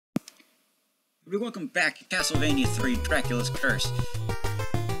Welcome back to Castlevania 3, Dracula's Curse.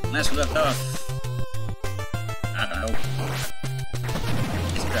 Last we left off, I don't know,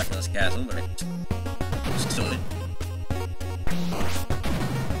 it's Dracula's castle, but it's still it.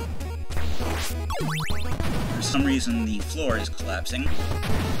 For some reason, the floor is collapsing.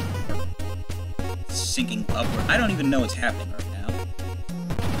 It's sinking upward. I don't even know what's happening right now.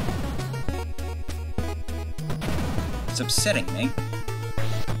 It's upsetting me.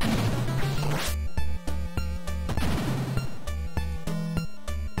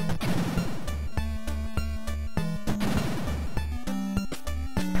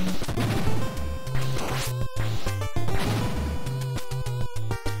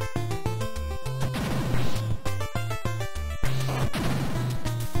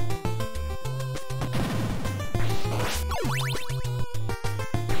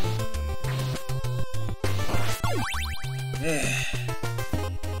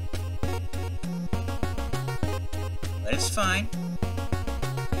 But it's fine.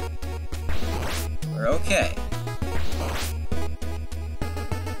 We're okay.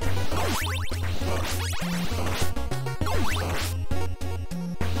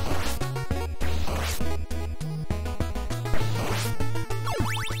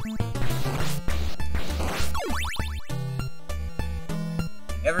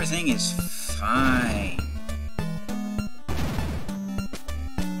 Everything is fine.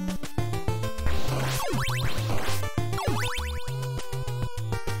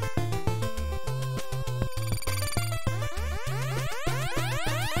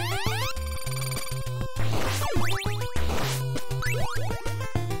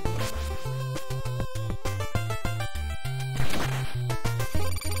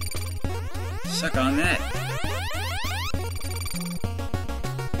 Suck on that.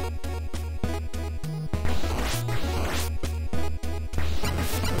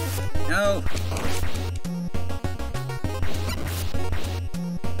 No.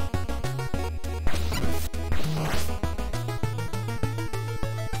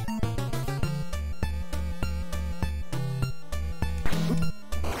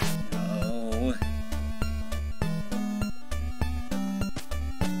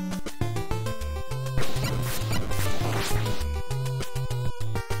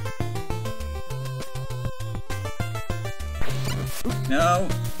 No.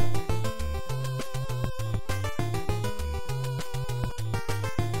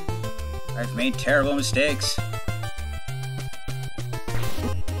 I've made terrible mistakes.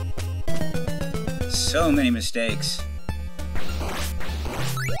 So many mistakes.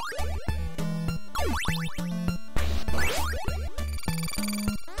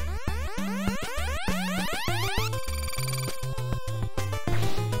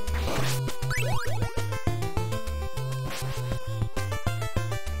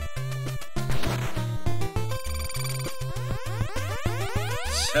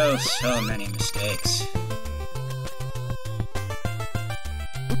 So many mistakes.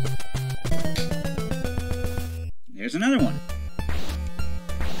 There's another one.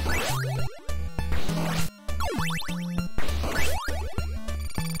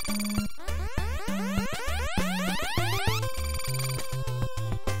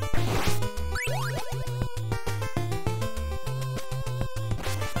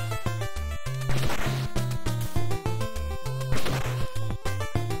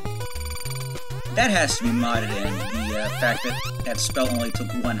 That has to be modded in, the fact that that spell only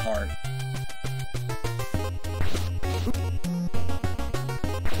took one heart.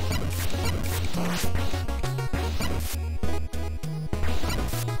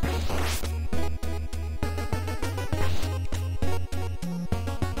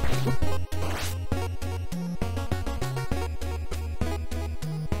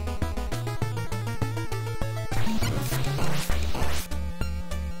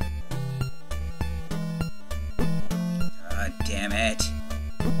 Damn it.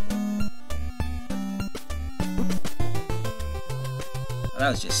 Well, that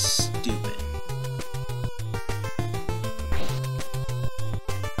was just stupid.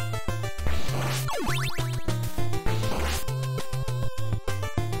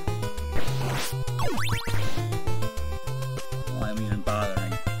 Why am I even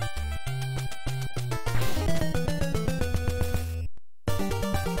bothering?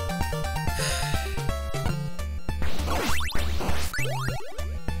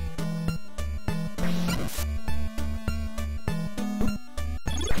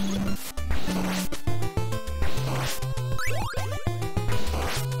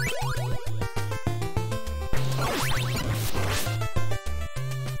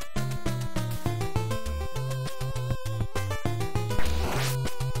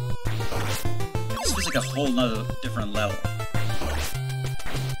 like a whole nother different level.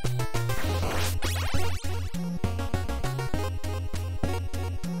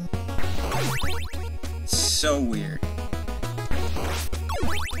 So weird.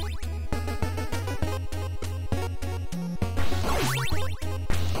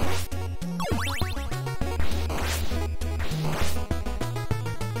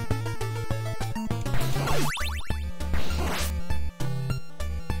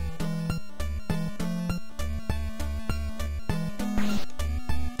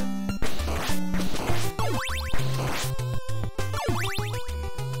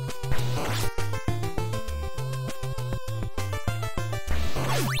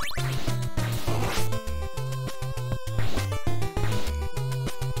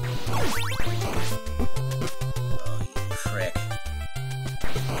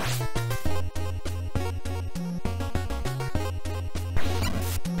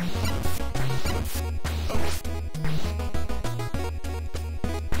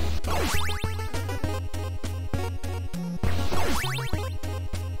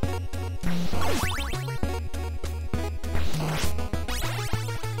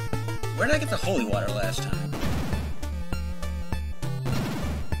 Where did I get the holy water last time?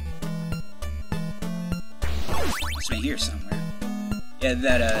 Must be here somewhere. Yeah,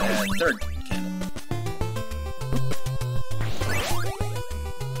 that, third candle.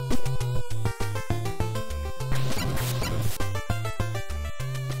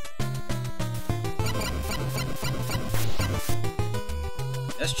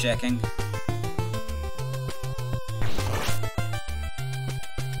 Just checking.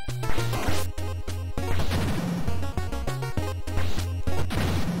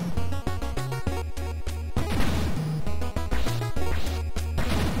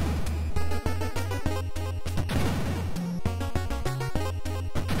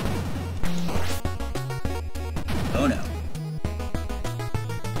 Oh no.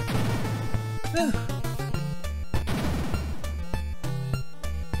 Whew.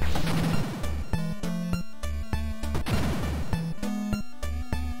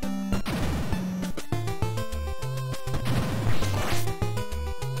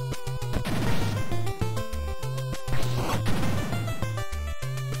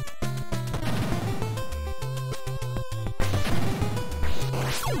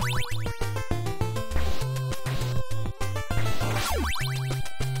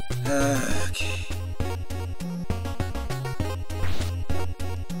 Okay.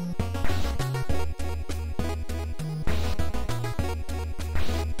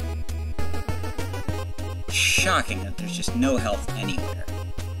 Shocking that there's just no health anywhere.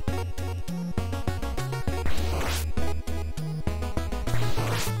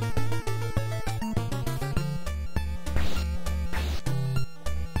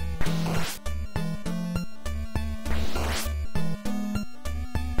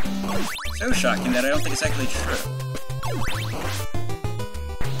 So shocking that I don't think it's actually true.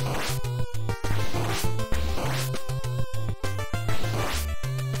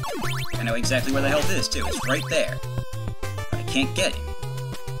 I know exactly where the health is, too. It's right there. But I can't get it.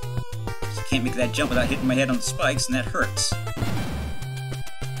 So I can't make that jump without hitting my head on the spikes, and that hurts.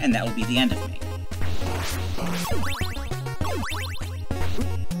 And that will be the end of me.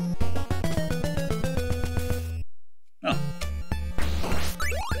 Oh.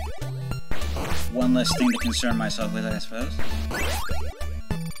 One less thing to concern myself with, I suppose.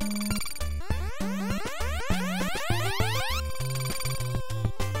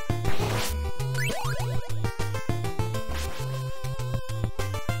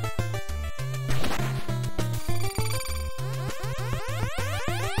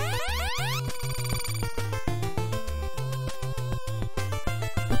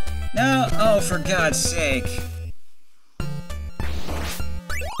 No! Oh, for God's sake!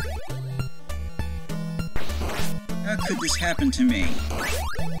 How could this happen to me?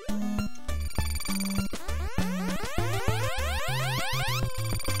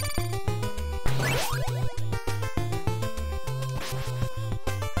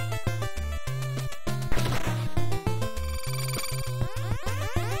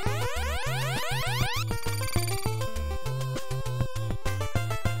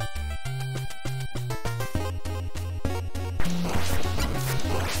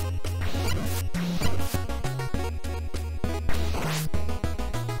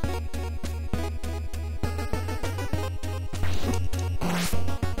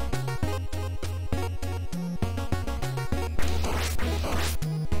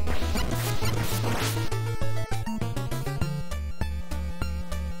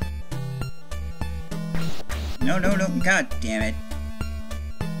 No, no, no, god damn it.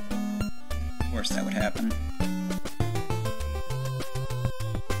 Of course that would happen.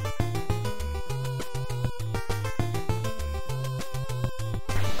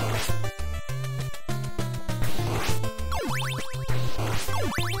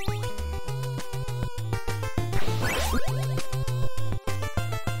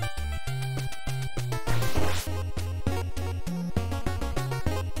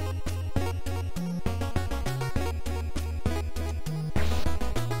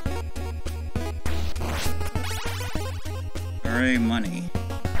 Hooray, money.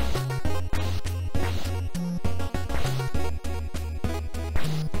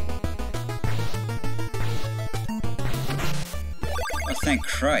 Oh, thank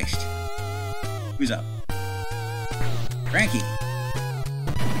Christ. Who's up? Frankie!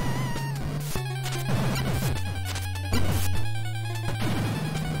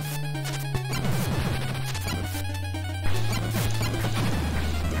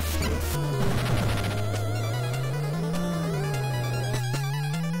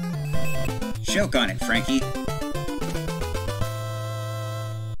 Choke on it, Frankie.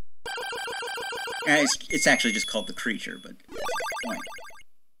 It's actually just called the creature, but point.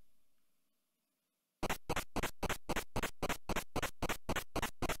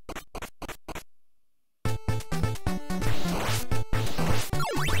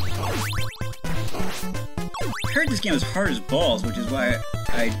 I heard this game was hard as balls, which is why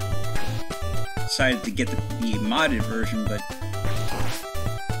I decided to get the modded version, but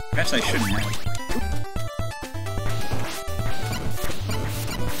perhaps I shouldn't have.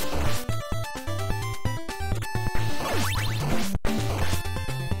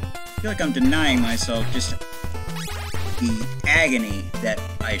 I feel like I'm denying myself just the agony that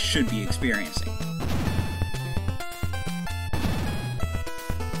I should be experiencing.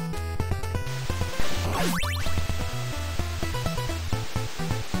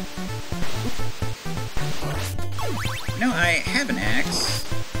 No, I have an axe.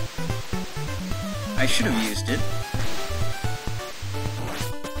 I should have used it.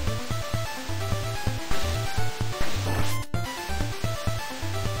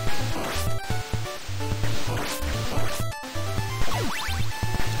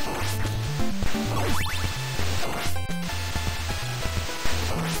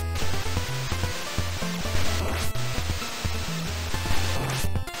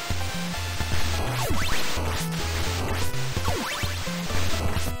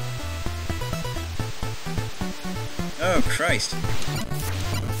 Oh, Christ.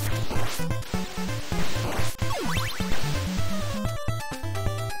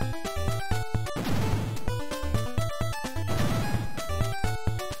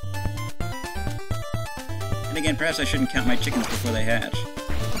 And again, perhaps I shouldn't count my chickens before they hatch.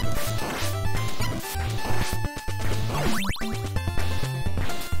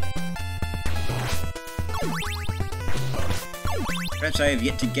 Perhaps I have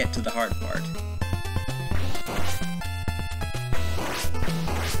yet to get to the hard part.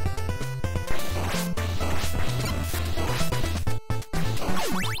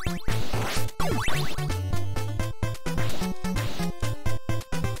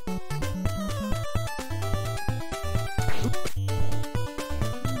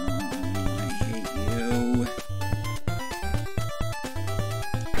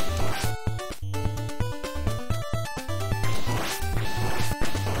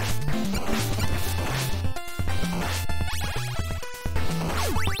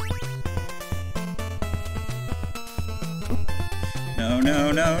 No,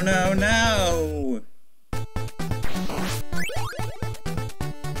 no, no, no, no!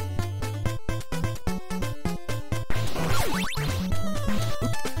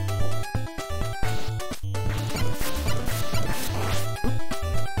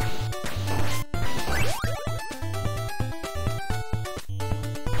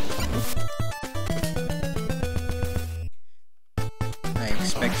 I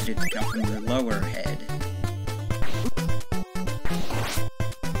expected it to come from the lower head.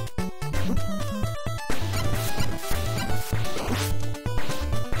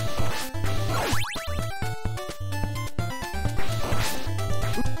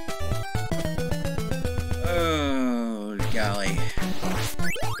 Oh, golly.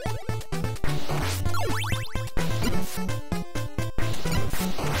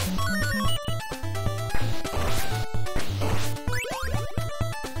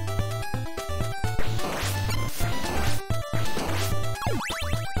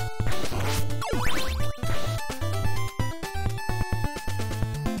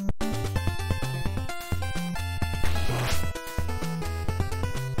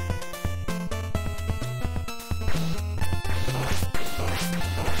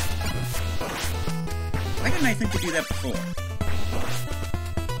 didn't I think to do that before?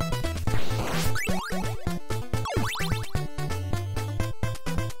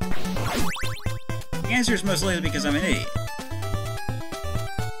 The answer is most likely because I'm an idiot.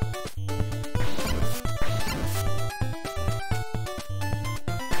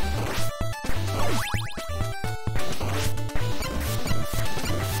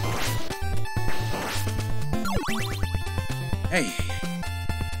 Hey.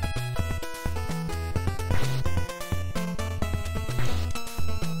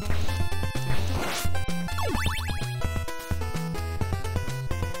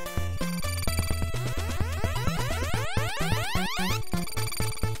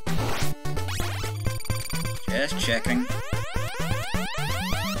 Just checking. We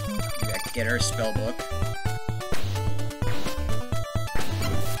gotta get our spell book.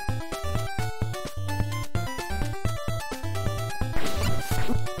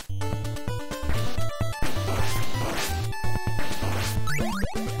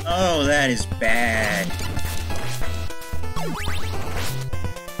 Oh, that is bad.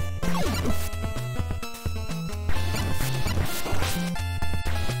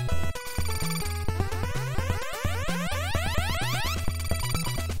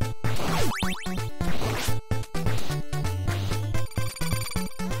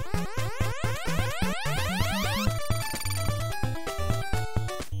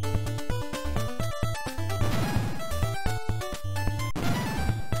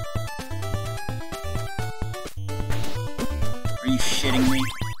 Are you shitting me?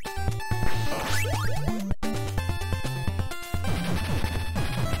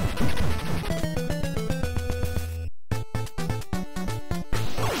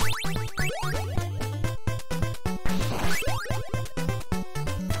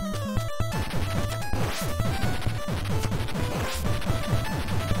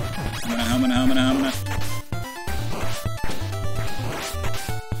 Humana.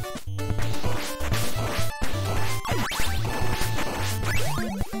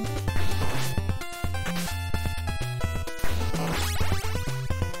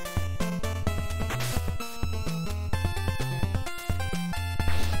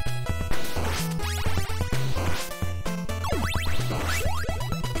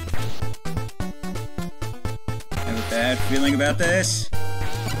 I have a bad feeling about this.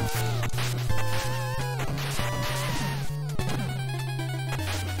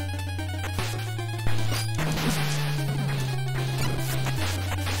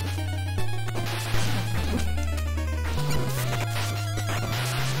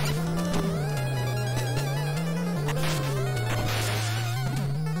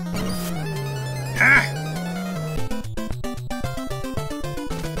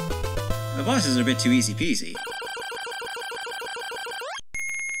 The bosses are a bit too easy peasy.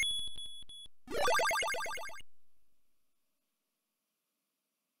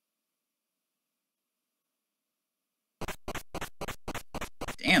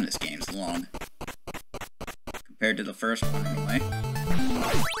 Damn, this game's long. Compared to the first one, anyway.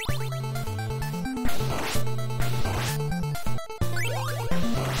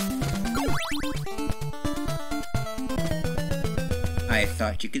 I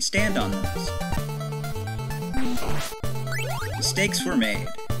thought you could stand on those. Mistakes were made.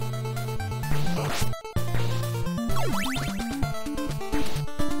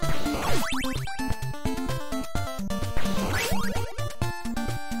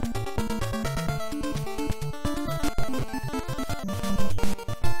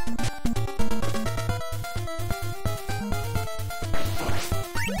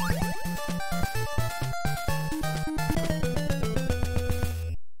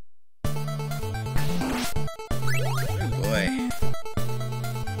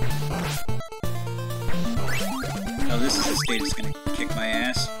 Oh, this is a stage that's gonna kick my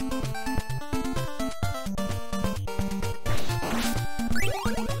ass.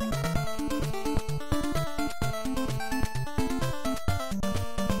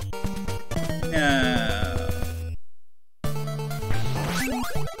 No.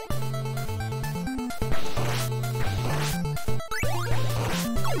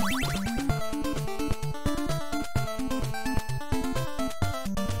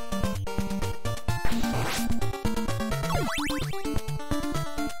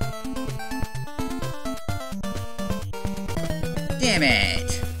 Damn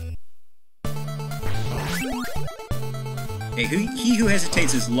it! Hey, he who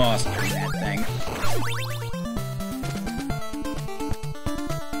hesitates is lost during that thing.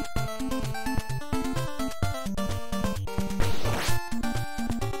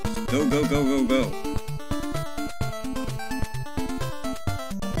 Go, go, go, go, go.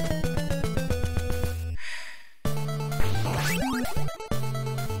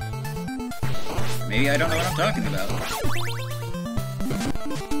 See, I don't know what I'm talking about.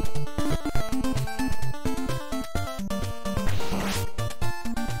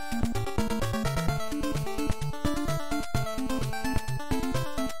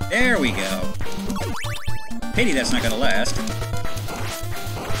 There we go. Pity that's not gonna last.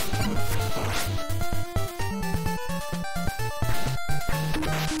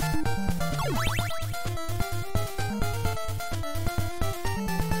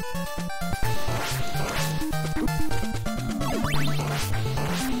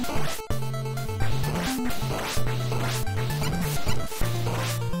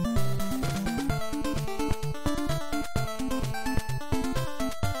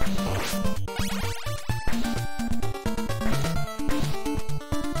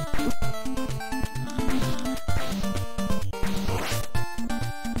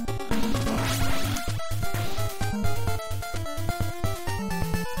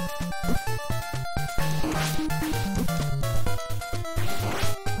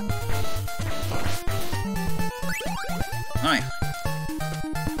 Hi.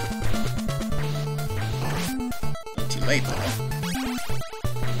 A little too late, though.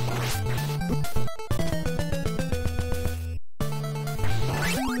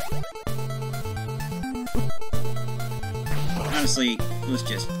 Honestly, let's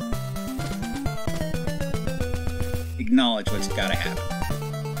just acknowledge what's gotta happen.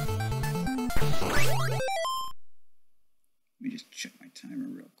 Let me just check my timer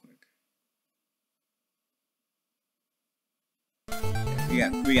real quick.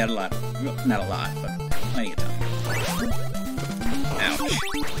 We got a lot. Well, not a lot, but plenty of time. Ouch.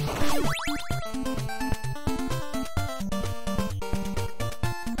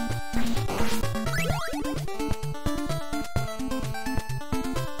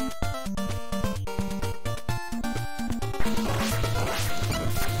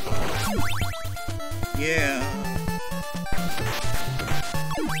 Yeah.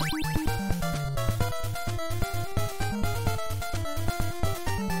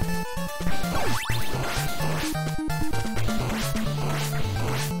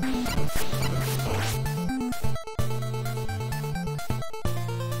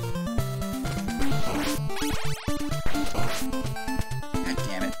 God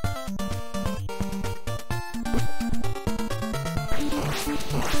damn it.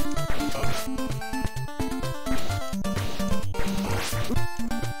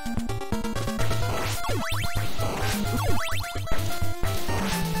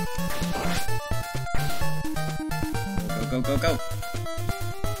 Go, go, go, go.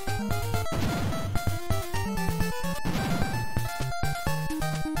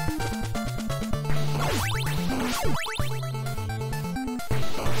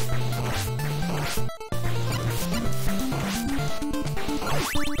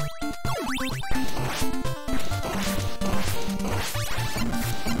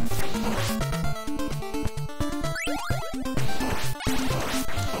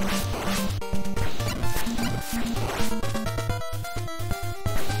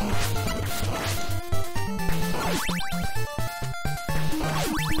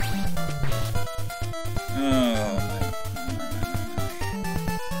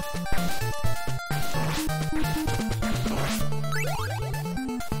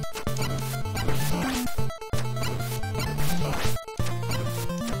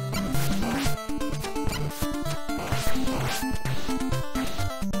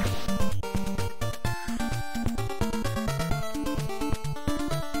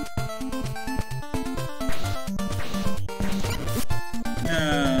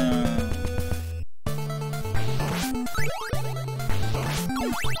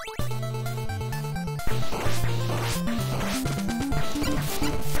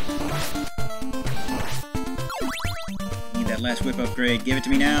 Need that last whip upgrade. Give it to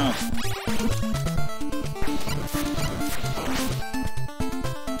me now.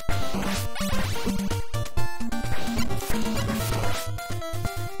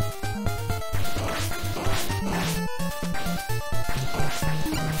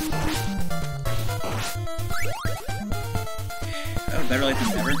 Oh, better late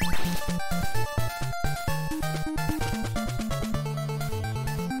than never.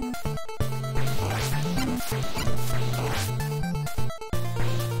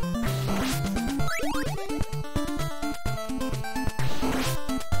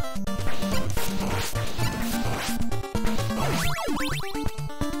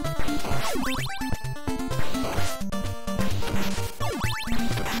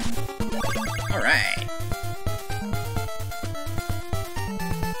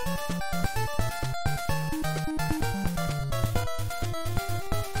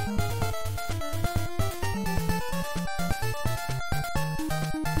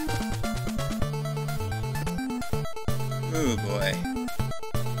 Oh boy.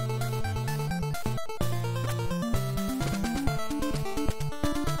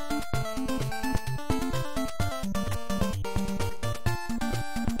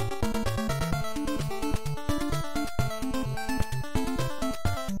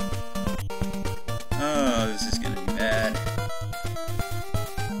 Oh, this is gonna be bad.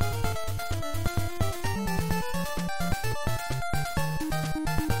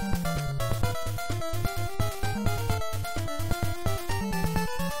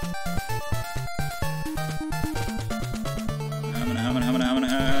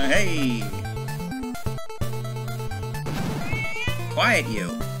 Hey! Quiet,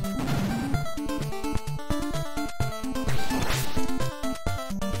 you!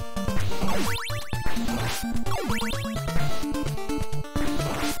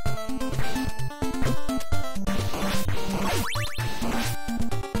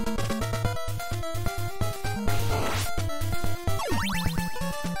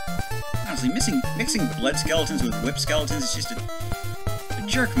 Honestly, mixing blood skeletons with whip skeletons is just a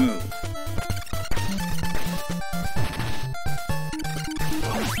jerk move.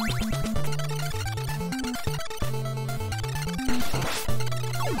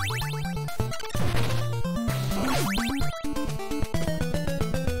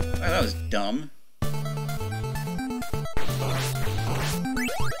 Oh, that was dumb.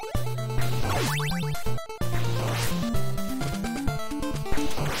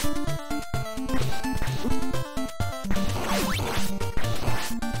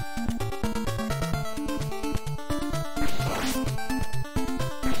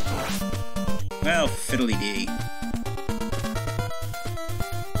 Well, fiddly-dee.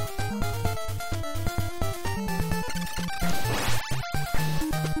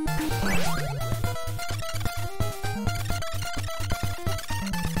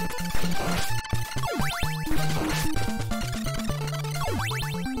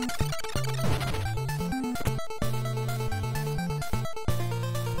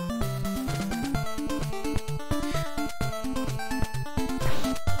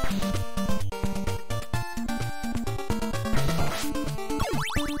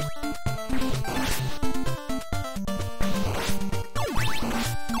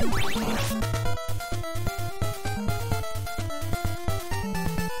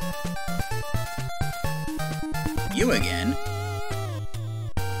 You again?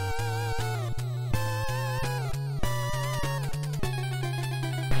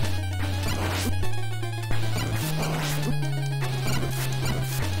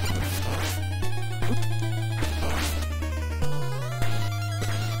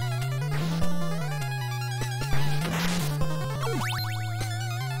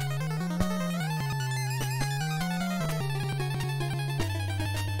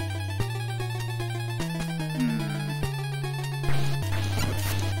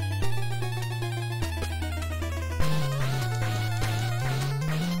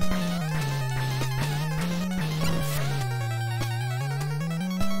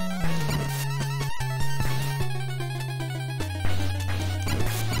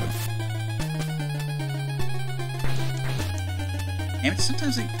 And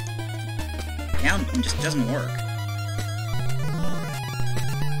sometimes the down just doesn't work.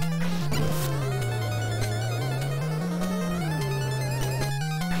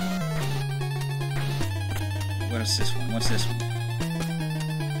 What's this one? What's this one?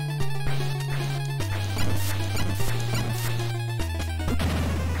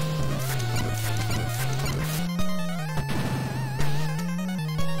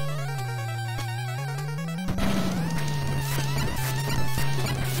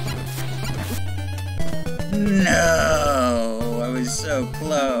 No! I was so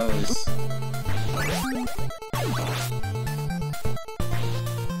close.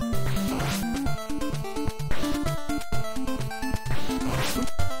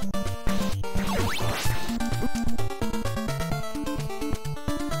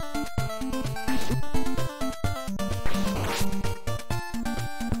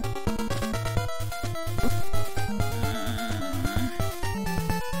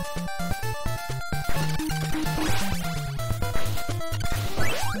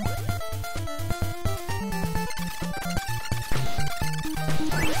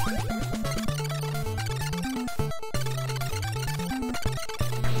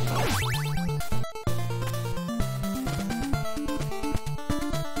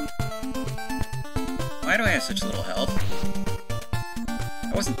 Why do I have such little health?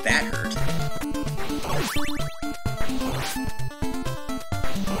 I wasn't that hurt.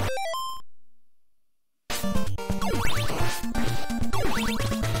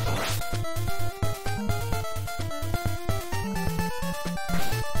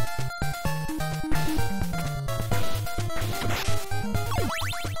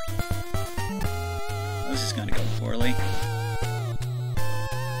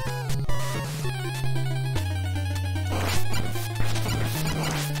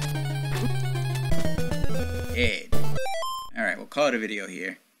 head. Alright, we'll call it a video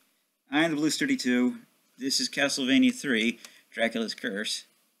here. I'm the Blues32. This is Castlevania 3, Dracula's Curse.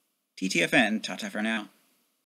 TTFN, ta-ta for now.